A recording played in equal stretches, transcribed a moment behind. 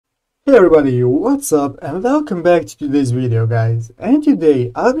Hey everybody, what's up and welcome back to today's video guys. And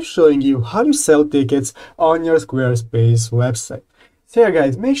today I'll be showing you how to sell tickets on your Squarespace website. So yeah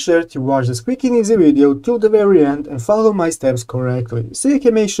guys, make sure to watch this quick and easy video till the very end and follow my steps correctly, so you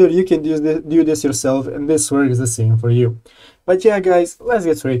can make sure you can do this yourself and this works the same for you. But yeah guys, let's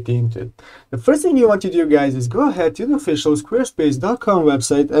get straight into it. The first thing you want to do guys is go ahead to the official squarespace.com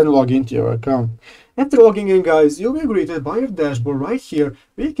website and log into your account. After logging in guys, you'll be greeted by your dashboard right here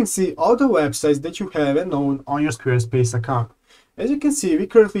where you can see all the websites that you have and own on your Squarespace account. As you can see, we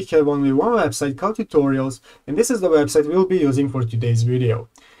currently have only one website called Tutorials, and this is the website we'll be using for today's video.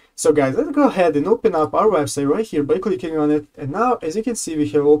 So guys, let's go ahead and open up our website right here by clicking on it. And now, as you can see, we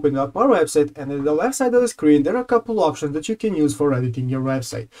have opened up our website, and at the left side of the screen, there are a couple options that you can use for editing your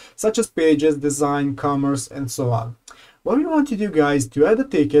website, such as pages, design, commerce, and so on. What we want to do guys to add a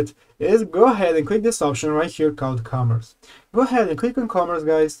ticket is go ahead and click this option right here called Commerce. Go ahead and click on Commerce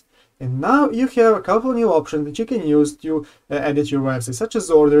guys, and now you have a couple new options that you can use to edit your website, such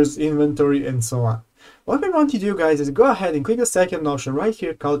as orders, inventory, and so on. What we want to do guys is go ahead and click the second option right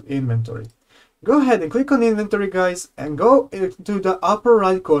here called Inventory. Go ahead and click on Inventory guys and go to the upper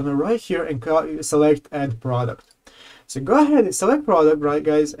right corner right here and select Add Product. So go ahead and select product, right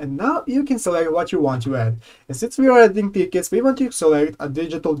guys, and now you can select what you want to add. And since we are adding tickets, we want to select a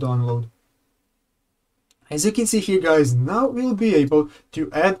digital download. As you can see here guys, now we'll be able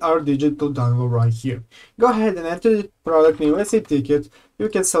to add our digital download right here. Go ahead and enter the product name, let's say ticket. You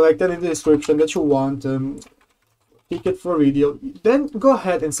can select any description that you want, ticket for video. Then go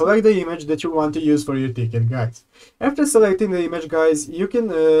ahead and select the image that you want to use for your ticket guys. After selecting the image guys, you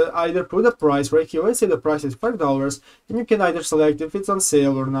can either put a price right here. Let's say the price is $5, and you can either select if it's on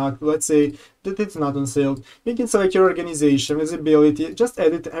sale or not. Let's say that it's not on sale. You can select your organization, visibility, just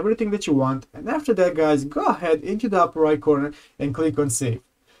edit everything that you want, and after that guys, go ahead into the upper right corner and click on save.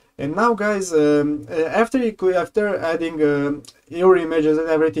 And now guys, after adding your images and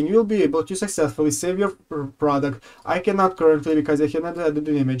everything, you'll be able to successfully save your product. I cannot currently because I cannot add an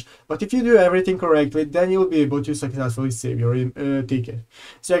image, but if you do everything correctly, then you'll be able to successfully save your ticket.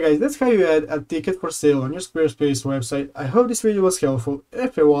 So yeah guys, that's how you add a ticket for sale on your Squarespace website. I hope this video was helpful.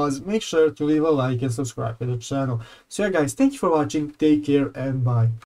 If it was, make sure to leave a like and subscribe to the channel. So yeah guys, thank you for watching, take care and bye.